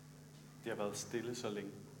Det har været stille så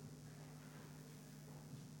længe.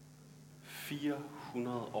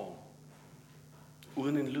 400 år.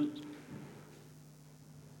 Uden en lyd.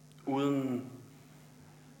 Uden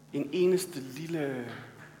en eneste lille,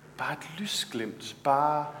 bare et lysglimt.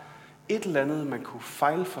 Bare et eller andet, man kunne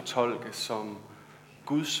fejlfortolke som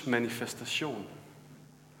Guds manifestation.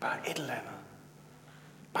 Bare et eller andet.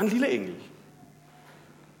 Bare en lille engel.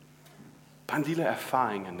 Bare en lille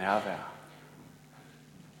erfaring af nærvær.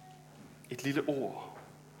 Et lille ord.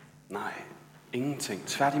 Nej, ingenting.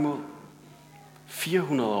 Tværtimod.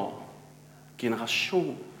 400 år.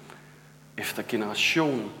 Generation efter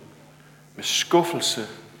generation. Med skuffelse.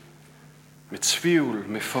 Med tvivl.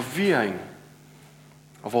 Med forvirring.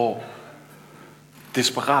 Og hvor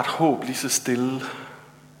desperat håb lige så stille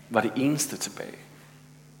var det eneste tilbage.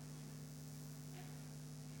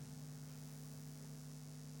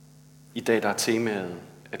 I dag der er temaet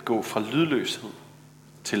at gå fra lydløshed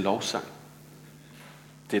til lovsang.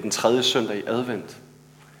 Det er den 3. søndag i advent.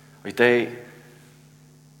 Og i dag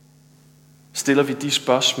stiller vi de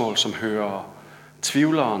spørgsmål, som hører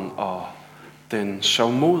tvivleren og den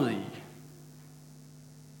sørgmodige.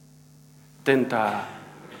 Den, der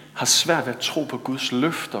har svært ved at tro på Guds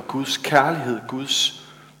løfter, Guds kærlighed, Guds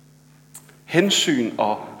hensyn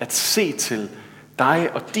og at se til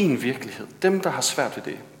dig og din virkelighed. Dem, der har svært ved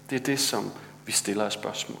det, det er det, som vi stiller af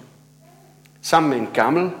spørgsmål. Sammen med en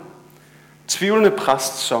gammel, tvivlende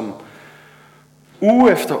præst, som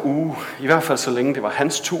uge efter uge, i hvert fald så længe det var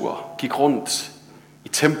hans tur, gik rundt i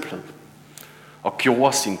templet og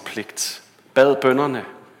gjorde sin pligt. Bad bønnerne,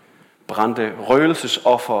 brændte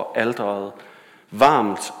røgelsesoffer alteret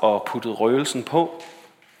varmt og puttede røgelsen på.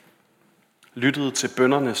 Lyttede til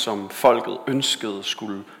bønnerne, som folket ønskede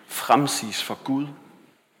skulle fremsiges for Gud.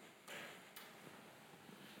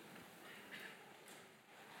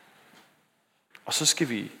 Og så skal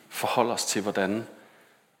vi forholde os til, hvordan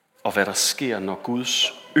og hvad der sker, når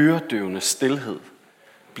Guds øredøvende stilhed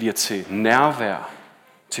bliver til nærvær,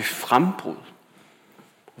 til frembrud.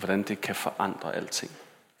 Og hvordan det kan forandre alting.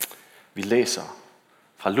 Vi læser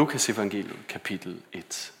fra Lukasevangeliet, kapitel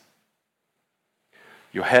 1.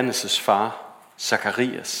 Johannes' far,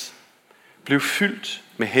 Zakarias, blev fyldt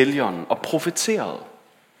med Helligånden og profeterede.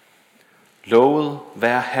 Lovet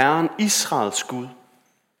være Herren Israels Gud,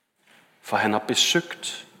 for han har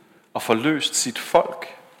besøgt og forløst sit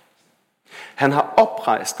folk. Han har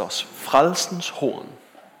oprejst os frelsens horn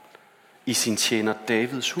i sin tjener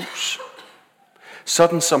Davids hus,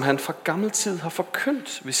 sådan som han fra gammel tid har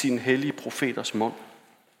forkyndt ved sine hellige profeters mund,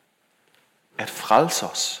 at frelse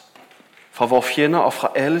os fra vores fjender og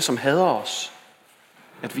fra alle, som hader os,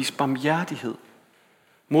 at vise barmhjertighed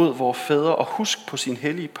mod vores fædre og husk på sin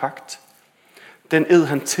hellige pagt, den ed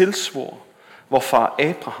han tilsvor vor far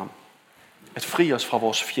Abraham, at fri os fra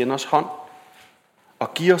vores fjenders hånd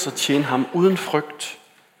og give os at tjene ham uden frygt,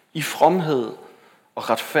 i fromhed og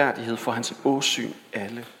retfærdighed for hans åsyn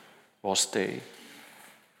alle vores dage.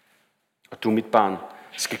 Og du, mit barn,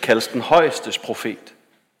 skal kaldes den højestes profet,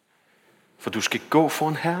 for du skal gå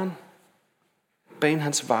foran Herren, bane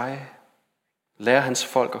hans veje, lære hans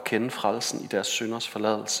folk at kende frelsen i deres synders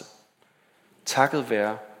forladelse. Takket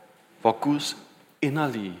være vor Guds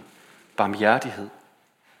inderlige barmhjertighed,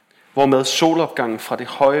 hvormed solopgangen fra det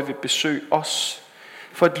høje vil besøge os,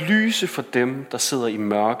 for at lyse for dem, der sidder i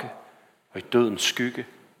mørke og i dødens skygge,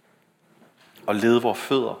 og lede vores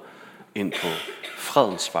fødder ind på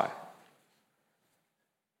fredens vej.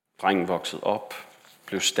 Drengen voksede op,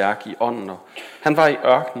 blev stærk i ånden, og han var i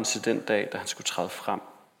ørkenen til den dag, da han skulle træde frem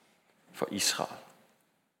for Israel.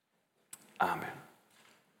 Amen.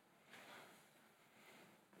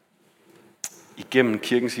 Igennem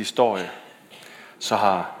kirkens historie, så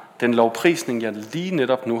har den lovprisning, jeg lige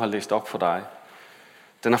netop nu har læst op for dig,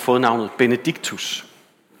 den har fået navnet Benedictus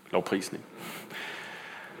lovprisning.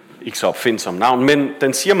 Ikke så opfindsom navn, men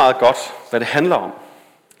den siger meget godt, hvad det handler om.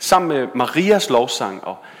 Sammen med Marias lovsang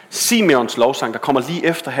og Simeons lovsang, der kommer lige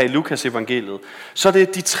efter her i Lukasevangeliet, så er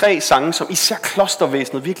det de 3 sange, som især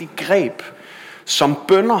klostervæsenet virkelig greb som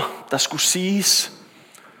bønner, der skulle siges.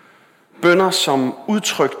 Bønner, som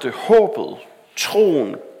udtrykte håbet,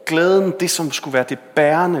 troen, glæden, det som skulle være det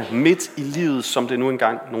bærende midt i livet, som det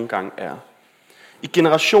nogle gange er. I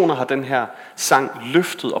generationer har den her sang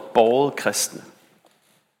løftet og båret kristne.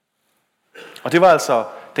 Og det var altså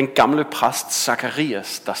den gamle præst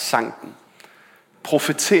Zakarias, der sang den.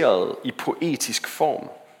 Profeterede i poetisk form.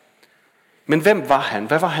 Men hvem var han?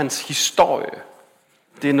 Hvad var hans historie?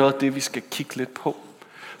 Det er noget af det, vi skal kigge lidt på.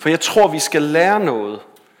 For jeg tror, vi skal lære noget.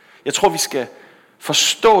 Jeg tror, vi skal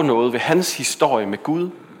forstå noget ved hans historie med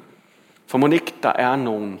Gud. For må ikke der er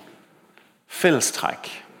nogle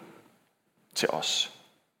fællestræk til os.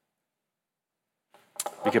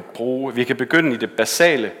 Vi kan begynde i det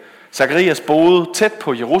basale. Zakarias boede tæt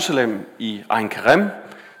på Jerusalem i Ein Karem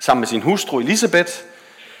sammen med sin hustru Elisabeth.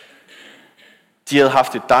 De havde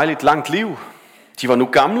haft et dejligt langt liv. De var nu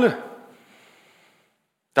gamle.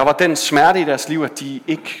 Der var den smerte i deres liv, at de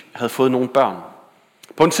ikke havde fået nogen børn.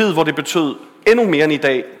 På en tid, hvor det betød endnu mere end i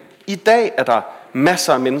dag. I dag er der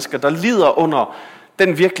masser af mennesker, der lider under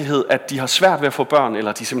den virkelighed, at de har svært ved at få børn,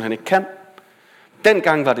 eller de simpelthen ikke kan.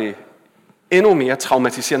 Dengang var det endnu mere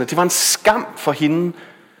traumatiserende. Det var en skam for hende.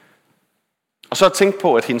 Og så at tænke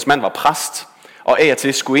på, at hendes mand var præst, og af og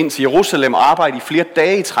til skulle ind til Jerusalem og arbejde i flere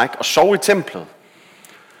dage i træk og sove i templet.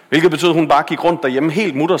 Hvilket betød, at hun bare gik rundt derhjemme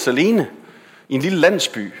helt mutters alene i en lille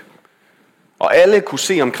landsby. Og alle kunne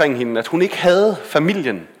se omkring hende, at hun ikke havde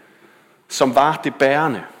familien, som var det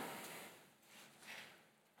bærende.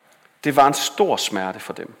 Det var en stor smerte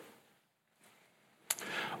for dem.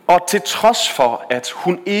 Og til trods for, at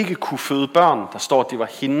hun ikke kunne føde børn, der står, at det var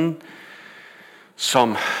hende,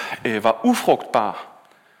 som var ufrugtbar,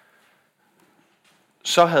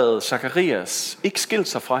 så havde Zakarias ikke skilt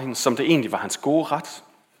sig fra hende, som det egentlig var hans gode ret.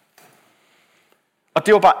 Og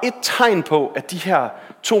det var bare et tegn på, at de her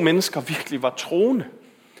to mennesker virkelig var troende.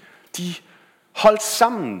 De holdt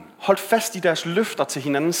sammen, holdt fast i deres løfter til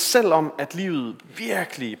hinanden, selvom at livet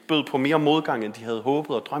virkelig bød på mere modgang, end de havde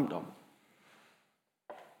håbet og drømt om.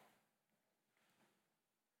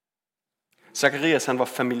 Zakarias, han var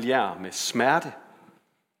familiær med smerte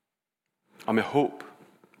og med håb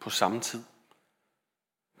på samme tid.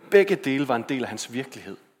 Begge dele var en del af hans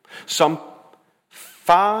virkelighed. Som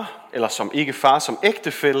far, eller som ikke far, som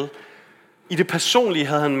ægtefælle, i det personlige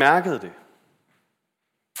havde han mærket det.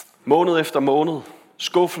 Måned efter måned,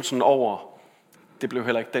 skuffelsen over, det blev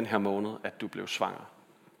heller ikke den her måned, at du blev svanger.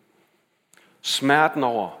 Smerten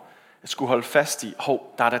over at skulle holde fast i,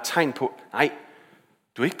 der er der tegn på, nej,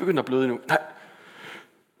 du er ikke begyndt at bløde endnu. Nej,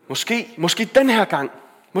 måske den her gang.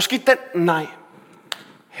 Nej,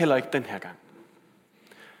 heller ikke den her gang.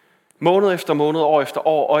 Måned efter måned, år efter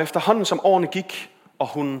år, og efterhånden som årene gik, og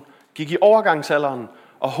hun gik i overgangsalderen,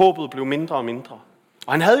 og håbet blev mindre og mindre.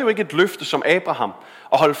 Og han havde jo ikke et løfte som Abraham,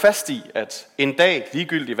 at holde fast i, at en dag,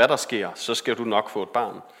 ligegyldigt hvad der sker, så skal du nok få et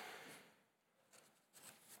barn.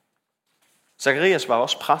 Zakarias var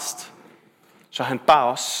også præst, så han bar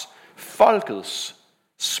også folkets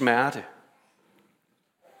smerte.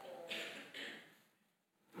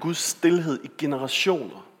 Guds stilhed i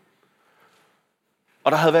generationer.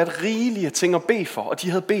 Og der havde været rigelige ting at bede for, og de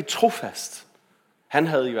havde bedt trofast. Han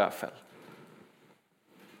havde i hvert fald.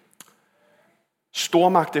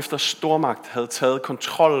 Stormagt efter stormagt havde taget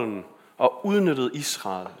kontrollen og udnyttet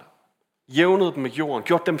Israel. Jævnet dem med jorden,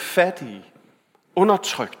 gjort dem fattige,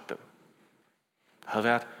 undertrykt dem. Der havde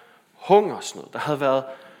været hungersnød, der havde været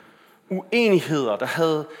uenigheder, der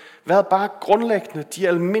havde været bare grundlæggende de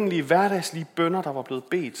almindelige hverdagslige bønner, der var blevet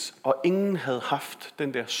bedt, og ingen havde haft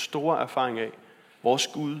den der store erfaring af, vores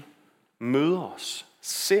Gud møder os,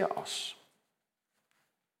 ser os.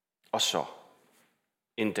 Og så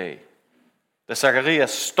en dag, da Zakarias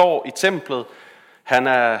står i templet, han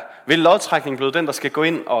er ved lodtrækning blevet den, der skal gå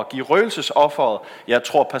ind og give røgelsesofferet. Jeg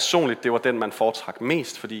tror personligt, det var den, man foretrak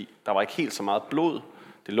mest, fordi der var ikke helt så meget blod.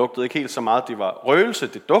 Det lugtede ikke helt så meget, det var røgelse,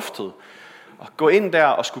 det duftede. Og gå ind der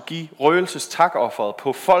og skulle give røgelsestakofferet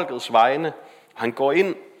på folkets vegne. Og han går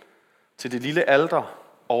ind til det lille alter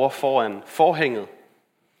over foran forhænget.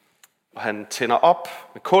 Og han tænder op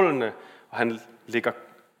med kullene, og han lægger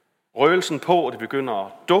røgelsen på, og det begynder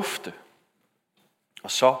at dufte.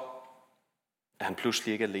 Og så er han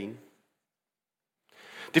pludselig ikke alene.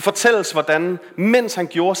 Det fortælles, hvordan, mens han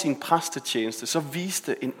gjorde sin præstetjeneste, så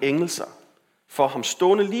viste en engel sig for ham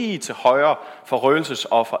stående lige til højre for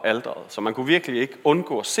røgelsesofferalteret, så man kunne virkelig ikke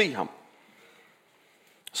undgå at se ham.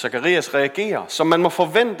 Zakarias reagerer, som man må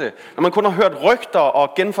forvente, når man kun har hørt rygter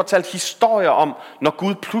og genfortalt historier om, når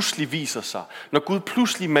Gud pludselig viser sig, når Gud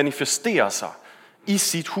pludselig manifesterer sig i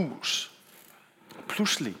sit hus.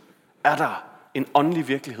 Pludselig er der en åndelig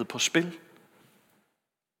virkelighed på spil.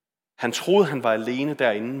 Han troede, han var alene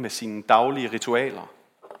derinde med sine daglige ritualer.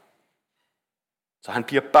 Så han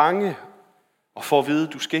bliver bange og får at vide,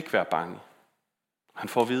 du skal ikke være bange. Han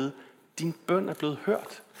får at vide, din bøn er blevet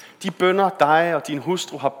hørt. De bønner, dig og din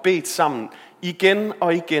hustru har bedt sammen igen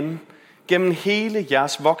og igen gennem hele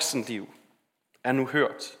jeres voksenliv, er nu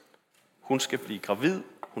hørt. Hun skal blive gravid,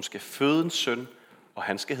 hun skal føde en søn, og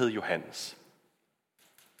han skal hedde Johannes.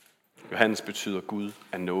 Johannes betyder Gud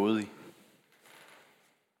er nådig.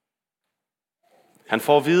 Han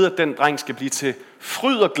får at vide, at den dreng skal blive til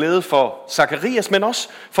fryd og glæde for Zakarias, men også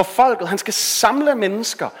for folket. Han skal samle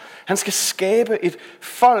mennesker. Han skal skabe et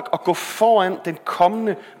folk og gå foran den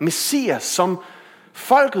kommende Messias, som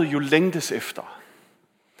folket jo længtes efter.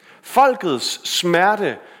 Folkets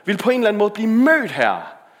smerte vil på en eller anden måde blive mødt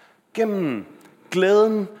her gennem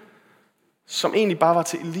glæden, som egentlig bare var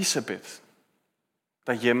til Elisabeth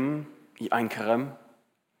derhjemme i Ein Karem,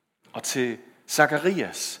 og til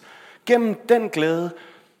Zakarias. Gennem den glæde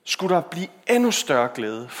skulle der blive endnu større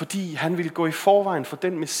glæde, fordi han ville gå i forvejen for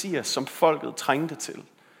den Messias, som folket trængte til.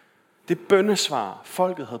 Det bønnesvar,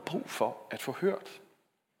 folket havde brug for at få hørt.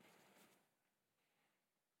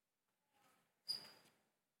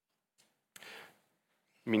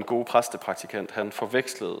 Min gode præstepraktikant, han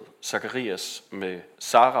forvekslede Zakarias med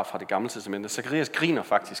Sara fra det gamle testamente. Zakarias griner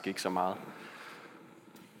faktisk ikke så meget.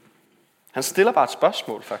 Han stiller bare et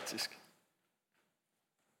spørgsmål faktisk.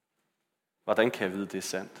 Hvordan kan jeg vide, det er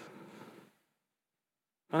sandt?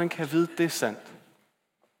 Hvordan kan jeg vide, det er sandt?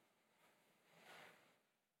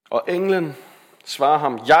 Og englen svarer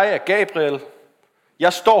ham, jeg er Gabriel.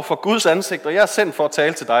 Jeg står for Guds ansigt, og jeg er sendt for at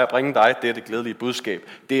tale til dig og bringe dig dette glædelige budskab.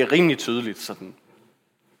 Det er rimelig tydeligt sådan.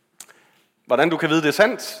 Hvordan du kan vide, det er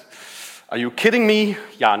sandt? Are you kidding me?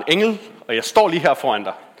 Jeg er en engel, og jeg står lige her foran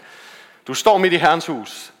dig. Du står midt i Herrens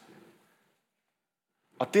hus.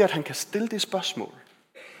 Og det, at han kan stille det spørgsmål,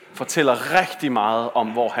 fortæller rigtig meget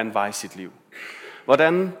om, hvor han var i sit liv.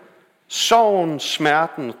 Hvordan sorgen,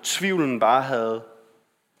 smerten, tvivlen bare havde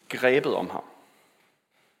grebet om ham.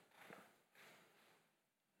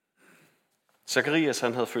 Zakarias,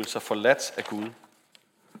 han havde følt sig forladt af Gud.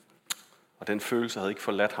 Og den følelse havde ikke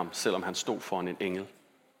forladt ham, selvom han stod foran en engel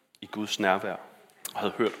i Guds nærvær. Og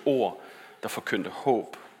havde hørt ord, der forkyndte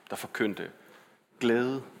håb, der forkyndte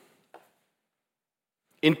glæde.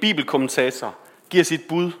 En bibelkommentator giver sit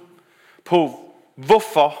bud på,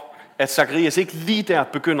 hvorfor at Zakarias ikke lige der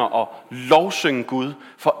begynder at lovsynge Gud,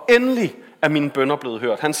 for endelig er mine bønner blevet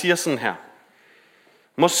hørt. Han siger sådan her: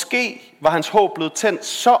 måske var hans håb blevet tændt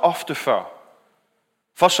så ofte før,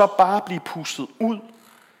 for så bare blive pustet ud,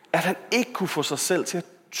 at han ikke kunne få sig selv til at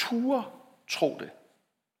ture tro det.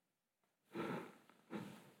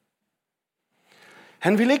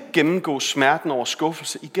 Han ville ikke gennemgå smerten over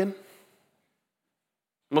skuffelse igen.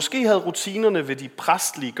 Måske havde rutinerne ved de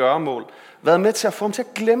præstlige gøremål været med til at få ham til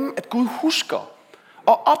at glemme, at Gud husker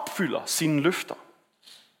og opfylder sine løfter.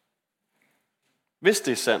 Hvis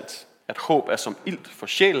det er sandt, at håb er som ilt for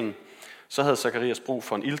sjælen, så havde Zakarias brug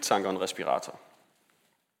for en ilttank og en respirator.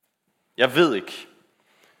 Jeg ved ikke,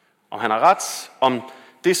 om han har ret, om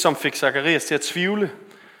det, som fik Zakarias til at tvivle,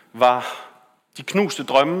 var de knuste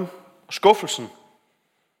drømme og skuffelsen.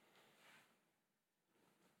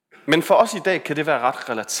 Men for os i dag kan det være ret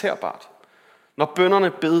relaterbart, når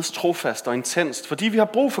bønnerne bedes trofast og intenst, fordi vi har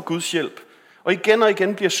brug for Guds hjælp, og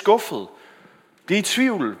igen bliver skuffet, bliver i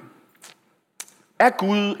tvivl. Er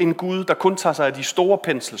Gud en Gud, der kun tager sig af de store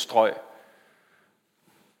penselstrøg?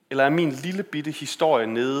 Eller er min lille bitte historie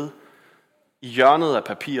nede i hjørnet af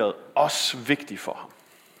papiret også vigtig for ham?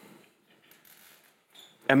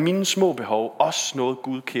 Er mine små behov også noget,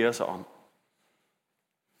 Gud kærer sig om?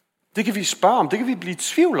 Det kan vi spørge om, det kan vi blive i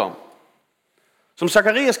tvivl om. Som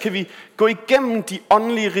Zakarias kan vi gå igennem de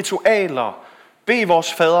åndelige ritualer, bede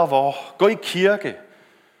vores fader vor, gå i kirke,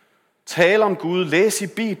 tale om Gud, læse i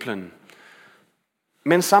Bibelen,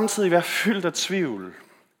 men samtidig være fyldt af tvivl,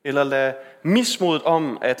 eller lade mismodet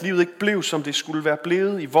om, at livet ikke blev, som det skulle være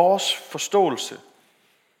blevet i vores forståelse,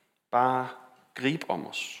 bare gribe om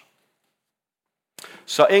os.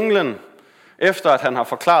 Så englen, efter at han har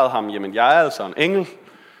forklaret ham, jamen jeg er altså en engel,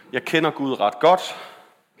 jeg kender Gud ret godt,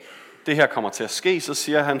 det her kommer til at ske, så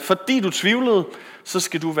siger han, fordi du tvivlede, så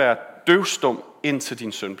skal du være døvstum, indtil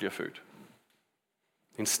din søn bliver født.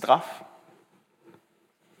 En straf.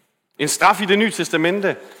 En straf i Det Nye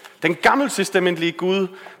Testamente. Den gammeltestamentlige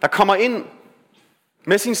Gud, der kommer ind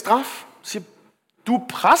med sin straf, siger, du er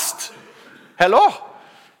præst. Hallo?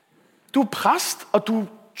 Du er præst, og du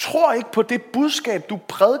tror ikke på det budskab, du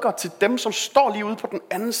prædiker til dem, som står lige ude på den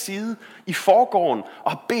anden side i forgården,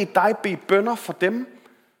 og har bedt dig bede bønner for dem.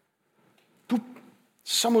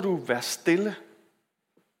 Så må du være stille,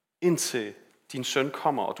 indtil din søn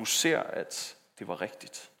kommer, og du ser, at det var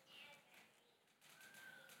rigtigt.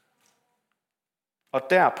 Og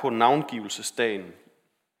der på navngivelsesdagen,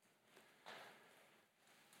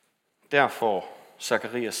 der får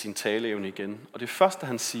Zakarias sin taleevne igen. Og det første,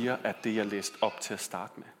 han siger, er det, jeg læste op til at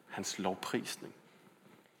starte med. Hans lovprisning.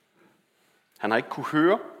 Han har ikke kunne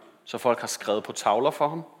høre, så folk har skrevet på tavler for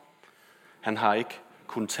ham. Han har ikke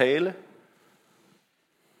kunnet tale.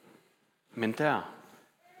 Men der,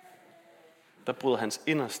 der bryder hans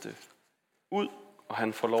inderste ud, og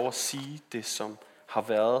han får lov at sige det, som har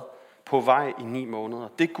været på vej i 9 måneder.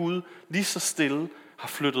 Det Gud lige så stille har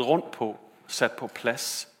flyttet rundt på, sat på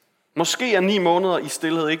plads. Måske er 9 måneder i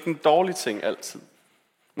stilhed ikke en dårlig ting altid.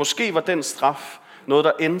 Måske var den straf noget,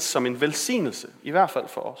 der endte som en velsignelse, i hvert fald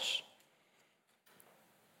for os.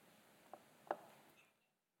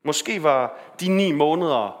 Måske var de 9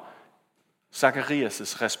 måneder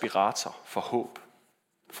Zakarias' respirator for håb,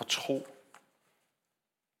 for tro.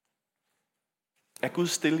 Er Gud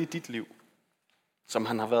stille i dit liv, som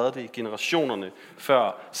han har været det i generationerne,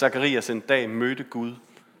 før Zakarias en dag mødte Gud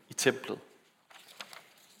i templet?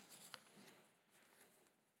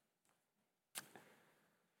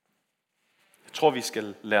 Jeg tror, vi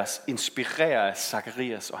skal lade os inspirere af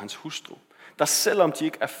Zakarias og hans hustru, der selvom de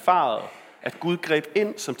ikke erfarede, at Gud greb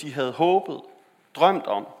ind, som de havde håbet, drømt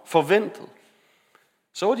om, forventet,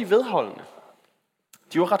 så var de vedholdende.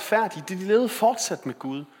 De var retfærdige. De levede fortsat med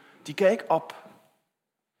Gud. De gav ikke op,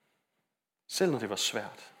 selv når det var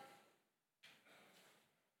svært.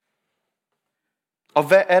 Og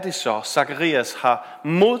hvad er det så, Zakarias har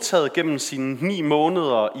modtaget gennem sine 9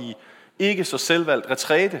 måneder i ikke så selvvalgt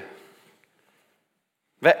retræte?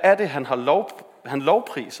 Hvad er det, han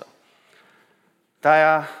lovpriser? Der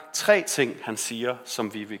er 3 ting, han siger,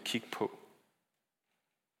 som vi vil kigge på.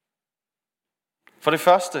 For det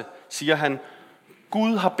første siger han,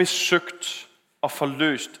 Gud har besøgt og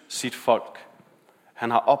forløst sit folk.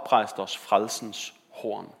 Han har oprejst os frelsens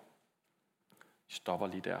horn. Vi stopper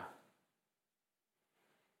lige der.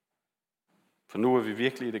 For nu er vi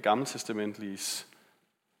virkelig i det gamle testamentlige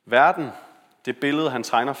verden. Det billede, han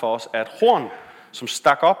tegner for os, er et horn, som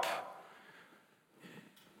stak op.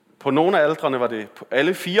 På nogle af altrene var det på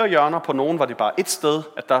alle 4 hjørner, på nogle var det bare et sted,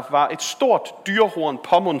 at der var et stort dyrehorn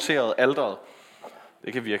påmonteret alteret.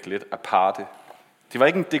 Det kan virke lidt aparte. Det var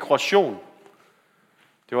ikke en dekoration.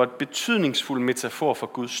 Det var et betydningsfuld metafor for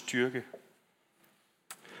Guds styrke.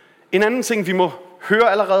 En anden ting, vi må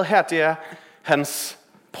høre allerede her, det er hans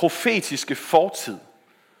profetiske fortid.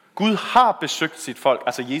 Gud har besøgt sit folk.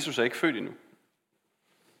 Altså, Jesus er ikke født endnu.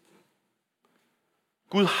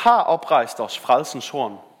 Gud har oprejst os frelsens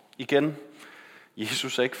horn. Igen,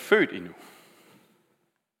 Jesus er ikke født endnu.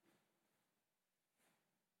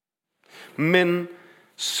 Men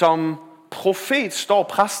som profet står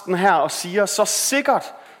præsten her og siger, så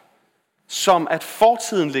sikkert som at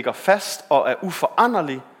fortiden ligger fast og er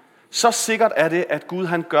uforanderlig, så sikkert er det, at Gud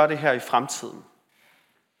han gør det her i fremtiden.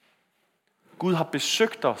 Gud har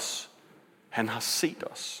besøgt os. Han har set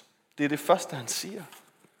os. Det er det første, han siger.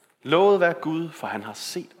 Lovet være Gud, for han har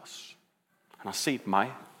set os. Han har set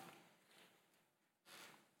mig.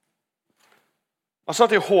 Og så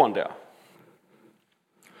det horn der.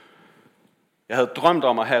 Jeg havde drømt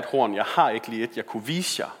om at have et horn. Jeg har ikke lige et, jeg kunne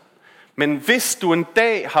vise jer. Men hvis du en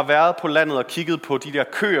dag har været på landet og kigget på de der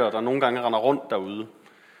køer, der nogle gange render rundt derude,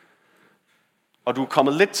 og du er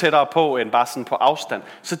kommet lidt tættere på end bare sådan på afstand,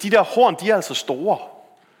 så de der horn, de er altså store.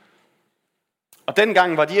 Og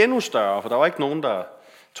dengang var de endnu større, for der var ikke nogen, der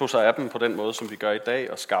tog sig af dem på den måde, som vi gør i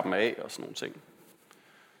dag, og skar dem af og sådan nogle ting.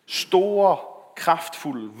 Store,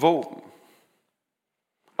 kraftfulde våben.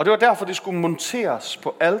 Og det var derfor, det skulle monteres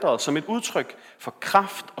på alteret som et udtryk for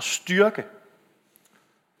kraft og styrke.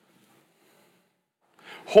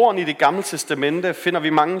 Horn i Det Gamle Testamente finder vi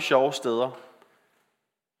mange sjove steder.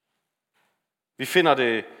 Vi finder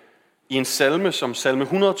det i en salme som salme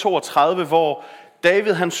 132, hvor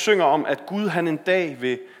David han synger om, at Gud han en dag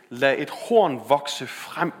vil lade et horn vokse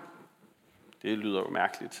frem. Det lyder jo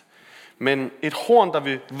mærkeligt. Men et horn, der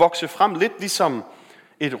vil vokse frem, lidt ligesom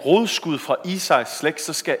et rodskud fra Isais slægt,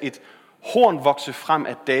 så skal et horn vokse frem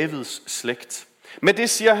af Davids slægt. Med det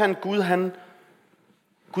siger han,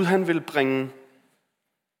 Gud han vil bringe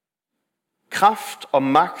kraft og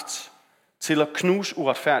magt til at knuse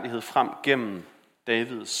uretfærdighed frem gennem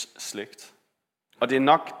Davids slægt. Og det er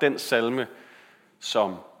nok den salme,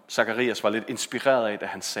 som Zakarias var lidt inspireret af, da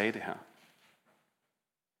han sagde det her.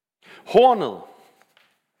 Hornet,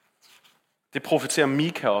 det profeterer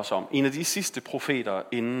Mika også om. En af de sidste profeter,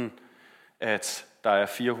 inden at der er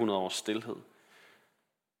 400 års stilhed.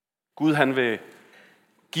 Gud han vil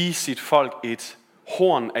give sit folk et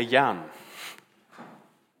horn af jern.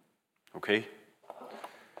 Okay.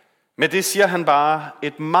 Med det siger han bare,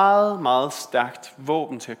 et meget, meget stærkt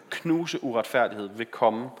våben til at knuse uretfærdighed vil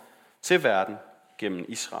komme til verden gennem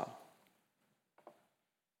Israel.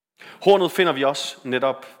 Hornet finder vi også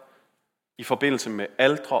netop i forbindelse med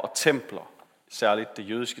altre og templer, særligt det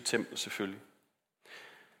jødiske tempel selvfølgelig.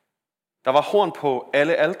 Der var horn på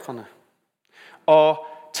alle altrene, og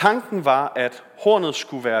tanken var, at hornet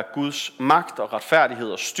skulle være Guds magt og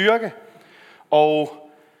retfærdighed og styrke,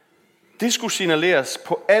 Og det skulle signaleres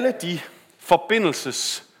på alle de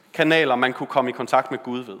forbindelseskanaler, man kunne komme i kontakt med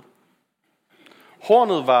Gud ved.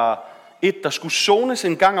 Hornet var et, der skulle sones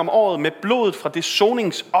en gang om året med blodet fra det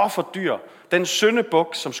soningsofferdyr, den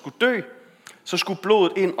syndebuk, som skulle dø. Så skulle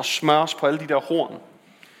blodet ind og smøres på alle de der horn.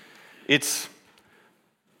 Et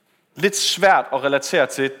lidt svært at relatere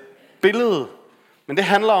til et billede, men det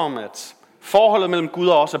handler om, at forholdet mellem Gud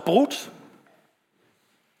og os er brudt.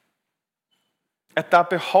 At der er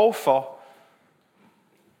behov for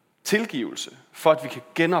tilgivelse, for at vi kan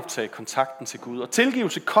genoptage kontakten til Gud. Og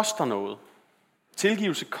tilgivelse koster noget.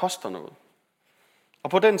 Tilgivelse koster noget. Og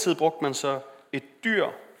på den tid brugte man så et dyr,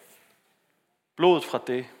 blodet fra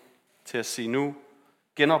det, til at sige, nu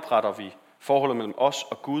genopretter vi forholdet mellem os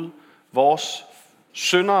og Gud. Vores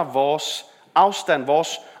synder, vores afstand, vores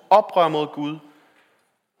oprør mod Gud,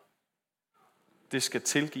 det skal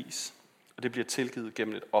tilgives. Og det bliver tilgivet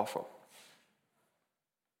gennem et offer.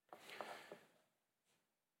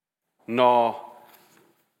 Når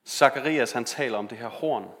Zakarias han taler om det her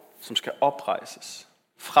horn, som skal oprejses,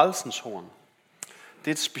 frelsens horn, det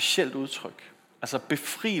er et specielt udtryk. Altså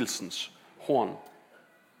befrielsens horn.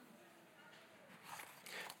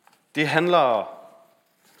 Det handler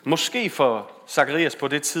måske for Zakarias på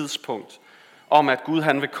det tidspunkt om, at Gud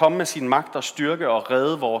han vil komme med sin magt og styrke og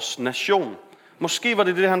redde vores nation. Måske var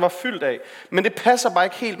det, han var fyldt af. Men det passer bare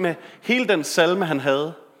ikke helt med hele den salme, han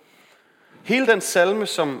havde. Hele den salme,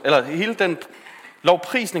 hele den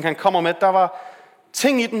lovprisning, han kommer med, der var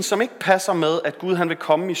ting i den, som ikke passer med, at Gud han vil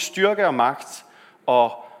komme i styrke og magt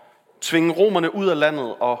og tvinge romerne ud af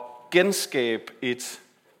landet og genskabe et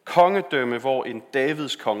kongedømme, hvor en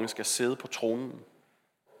Davids konge skal sidde på tronen.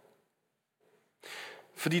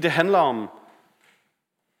 Fordi det handler om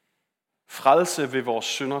frelse ved vores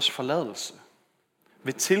synders forladelse,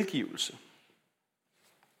 ved tilgivelse.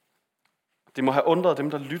 Det må have undret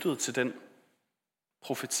dem, der lyttede til den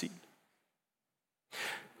profeti.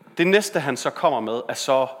 Det næste, han så kommer med, er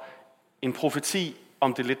så en profeti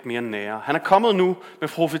om det lidt mere nære. Han er kommet nu med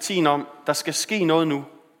profetien om, der skal ske noget nu.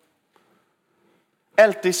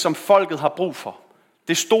 Alt det, som folket har brug for.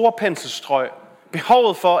 Det store penselstrøg.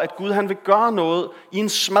 Behovet for, at Gud han vil gøre noget i en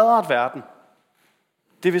smadret verden.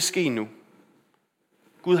 Det vil ske nu.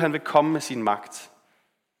 Gud han vil komme med sin magt.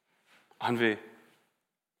 Og han vil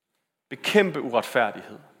bekæmpe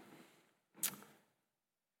uretfærdighed.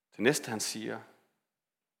 Det næste, han siger,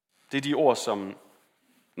 det er de ord, som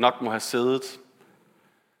nok må have siddet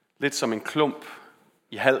lidt som en klump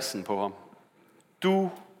i halsen på ham.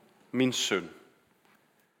 Du, min søn.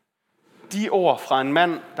 De ord fra en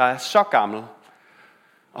mand, der er så gammel,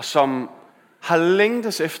 og som har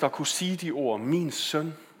længtes efter at kunne sige de ord, min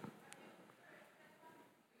søn.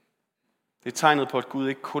 Det er tegnet på, at Gud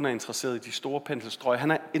ikke kun er interesseret i de store penselstrøg.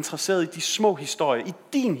 Han er interesseret i de små historier, i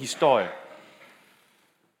din historie.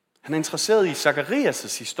 Han er interesseret i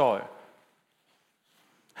Zakarias' historie.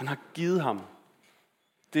 Han har givet ham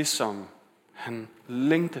det, som han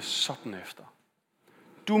længtes sådan efter.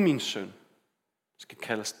 Du, min søn, skal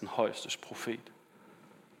kaldes den højestes profet.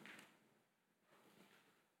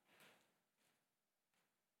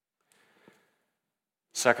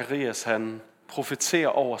 Zakarias, han profeterer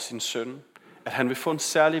over sin søn, at han vil få en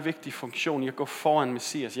særlig vigtig funktion i at gå foran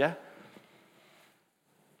Messias. Ja.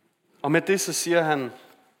 Og med det så siger han,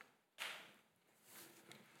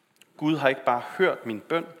 Gud har ikke bare hørt min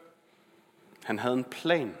bøn. Han havde en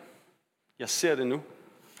plan. Jeg ser det nu.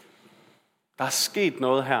 Der er sket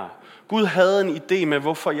noget her. Gud havde en idé med,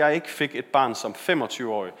 hvorfor jeg ikke fik et barn som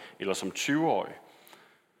 25-årig eller som 20-årig.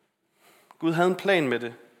 Gud havde en plan med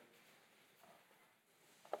det.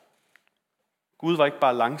 Gud var ikke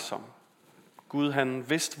bare langsom. Gud han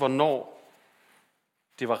vidste, hvornår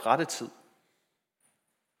det var rette tid.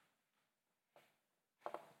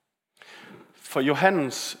 For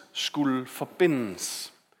Johannes skulle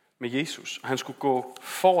forbindes med Jesus, og han skulle gå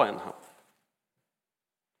foran ham.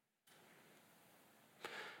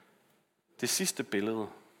 Det sidste billede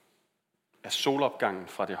er solopgangen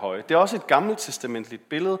fra det høje. Det er også et gammeltestamentligt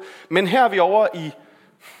billede, men her er vi over i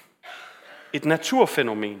et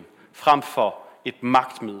naturfænomen frem for et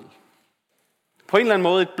magtmiddel. På en eller anden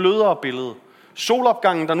måde et blødere billede.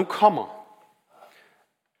 Solopgangen, der nu kommer.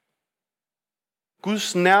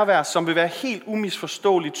 Guds nærvær, som vil være helt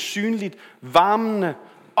umisforståeligt, synligt, varmende,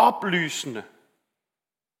 oplysende.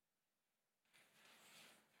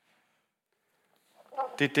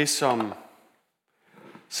 Det er det, som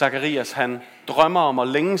Zakarias han drømmer om og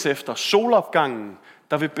længes efter. Solopgangen,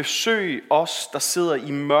 der vil besøge os, der sidder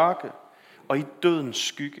i mørke og i dødens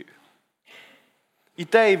skygge. I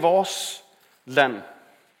dag i vores land,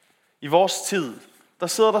 i vores tid, Der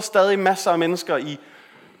sidder der stadig masser af mennesker i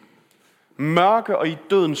mørke og i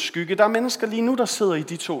dødens skygge. Der er mennesker lige nu, der sidder i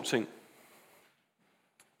de to ting.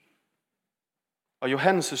 Og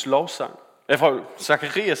Johannes' lovsang,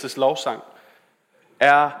 Zakarias' lovsang,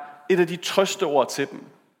 er et af de trøsteord til dem.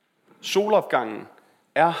 Solopgangen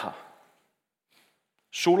er her.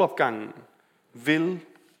 Solopgangen vil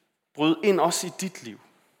bryde ind også i dit liv.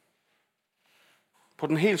 På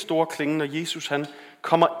den helt store klinge, når Jesus han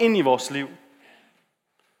kommer ind i vores liv.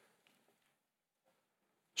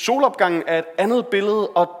 Solopgangen er et andet billede,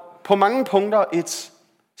 og på mange punkter et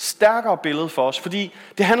stærkere billede for os, fordi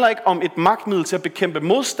det handler ikke om et magtmiddel til at bekæmpe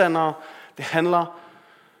modstandere. Det handler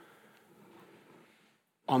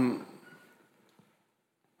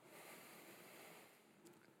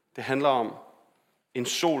om en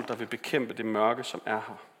sol, der vil bekæmpe det mørke, som er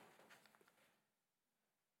her.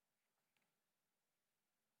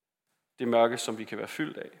 Det mørke, som vi kan være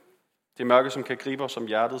fyldt af. Det mørke, som kan gribe os om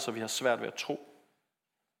hjertet, så vi har svært ved at tro.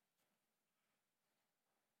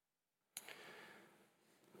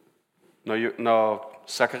 Når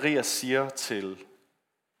Zakarias siger til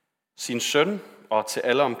sin søn og til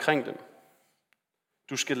alle omkring dem,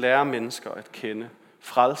 du skal lære mennesker at kende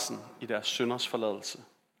frelsen i deres synders forladelse.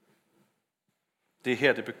 Det er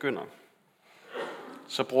her, det begynder.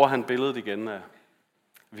 Så bruger han billedet igen af,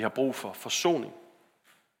 vi har brug for forsoning.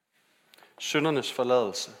 Syndernes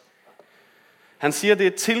forladelse. Han siger, det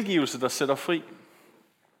er tilgivelse, der sætter fri,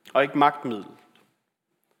 og ikke magtmiddel.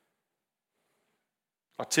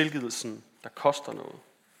 Og tilgivelsen, der koster noget.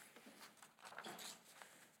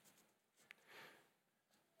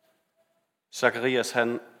 Zakarias,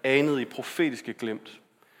 han anede i profetiske glimt,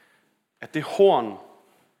 at det horn,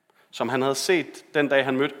 som han havde set den dag,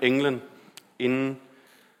 han mødte englen inde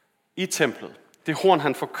i templet, det horn,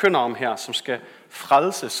 han forkynder om her, som skal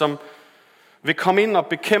frelse, som vil komme ind og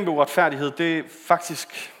bekæmpe uretfærdighed, det er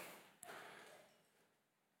faktisk,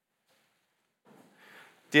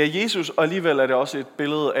 det er Jesus, og alligevel er det også et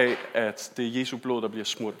billede af, at det er Jesu blod, der bliver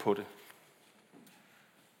smurt på det.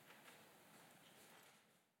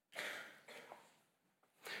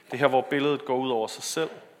 Det er her, hvor billedet går ud over sig selv.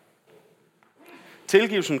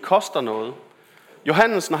 Tilgivelsen koster noget.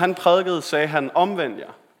 Johannes, når han prædikede, sagde han, omvend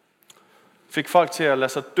jer. Fik folk til at lade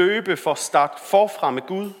sig døbe for at starte forfra med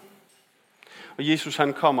Gud. Og Jesus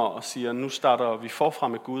han kommer og siger, nu starter vi forfra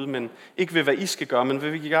med Gud, men ikke ved hvad I skal gøre, men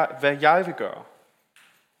ved hvad jeg vil gøre.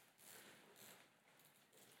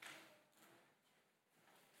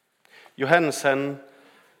 Johannes han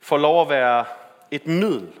får lov at være et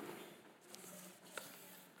middel.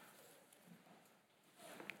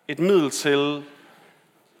 Et middel til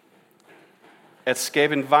at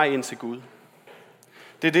skabe en vej ind til Gud.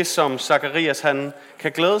 Det er det, som Zakarias han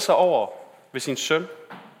kan glæde sig over ved sin søn.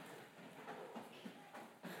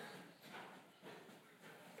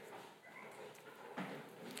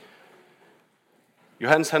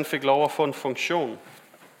 Johannes han fik lov at få en funktion.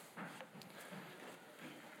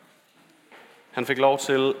 Han fik lov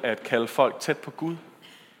til at kalde folk tæt på Gud.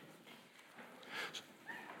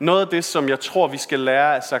 Noget af det, som jeg tror, vi skal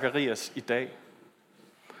lære af Zakarias i dag,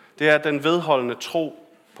 det er den vedholdende tro,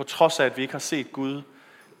 på trods af, at vi ikke har set Gud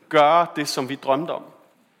gøre det, som vi drømte om.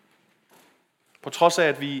 På trods af,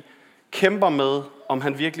 at vi kæmper med, om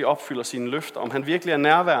han virkelig opfylder sine løfter, om han virkelig er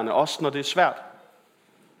nærværende, også når det er svært.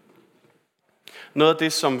 Noget af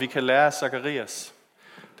det, som vi kan lære af Zakarias,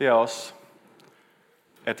 det er også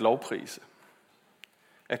at lovprise.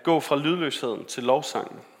 At gå fra lydløsheden til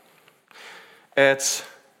lovsangen. At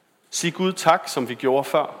sige Gud tak, som vi gjorde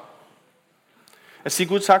før. At sige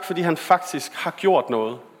Gud tak, fordi han faktisk har gjort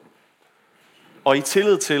noget. Og i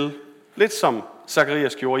tillid til, lidt som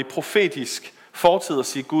Zakarias gjorde, i profetisk fortid at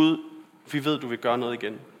sige Gud, vi ved, du vil gøre noget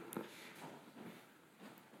igen.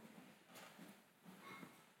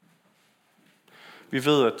 Vi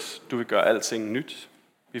ved, at du vil gøre alting nyt.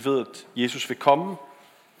 Vi ved, at Jesus vil komme,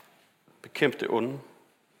 bekæmpe det onde,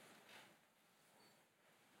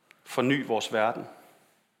 forny vores verden.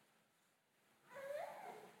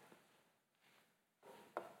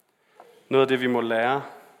 Noget af det, vi må lære,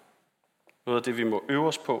 noget af det, vi må øve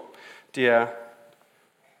os på, det er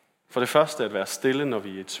for det første at være stille, når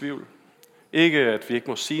vi er i tvivl. Ikke, at vi ikke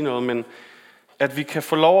må sige noget, men at vi kan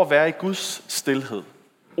få lov at være i Guds stilhed.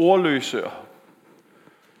 Ordløse og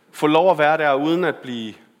få lov at være der, uden at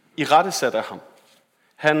blive irettesat af ham.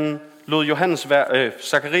 Han lod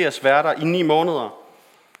Zakarias være der i 9 måneder,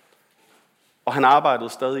 og han arbejdede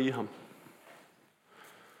stadig i ham.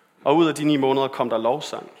 Og ud af de 9 måneder kom der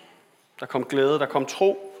lovsang. Der kom glæde, der kom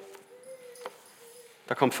tro,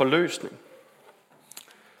 der kom forløsning.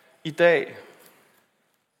 I dag,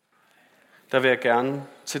 der vil jeg gerne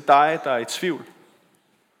til dig, der er i tvivl,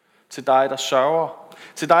 til dig, der sørger,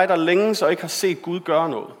 til dig, der længes og ikke har set Gud gøre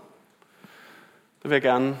noget. Det vil jeg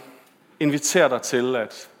gerne invitere dig til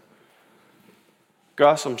at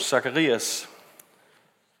gøre som Zakarias.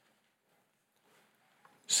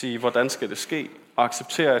 Sige, hvordan skal det ske? Og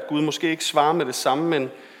acceptere, at Gud måske ikke svarer med det samme,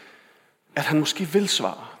 men at han måske vil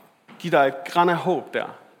svare. Giv dig et gran af håb der.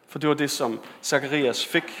 For det var det, som Zakarias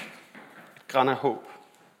fik. Et gran af håb.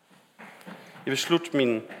 Jeg vil slutte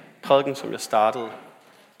min prædiken, som jeg startede,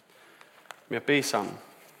 med at bede sammen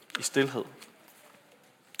i stilhed.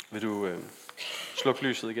 Vil du slukke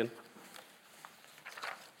lyset igen?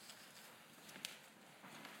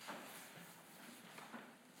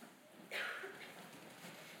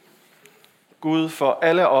 Gud, for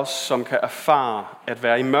alle os, som kan erfare at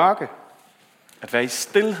være i mørke, at være i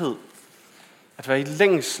stilhed, at være i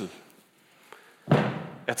længsel,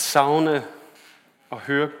 at savne og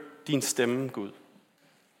høre din stemme, Gud,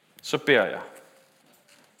 så beder jeg.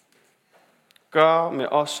 Gør med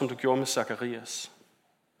os, som du gjorde med Zakarias.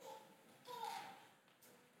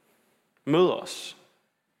 Mød os.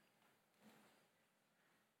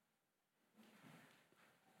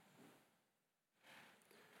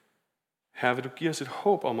 Herre, vil du give os et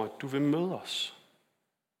håb om, at du vil møde os.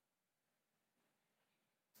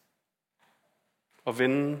 Og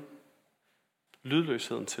vende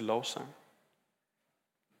lydløsheden til lovsang.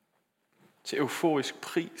 Til euforisk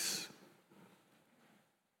pris.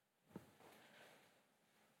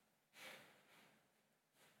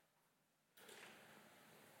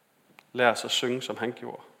 Lær os at synge, som han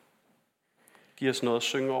gjorde. Giv os noget at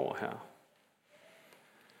synge over, Herre.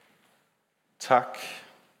 Tak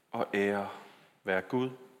og ære være Gud,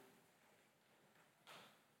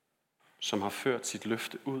 som har ført sit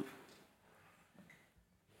løfte ud,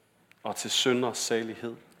 og til synders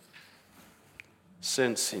salighed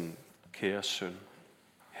send sin kære søn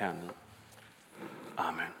herned.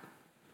 Amen.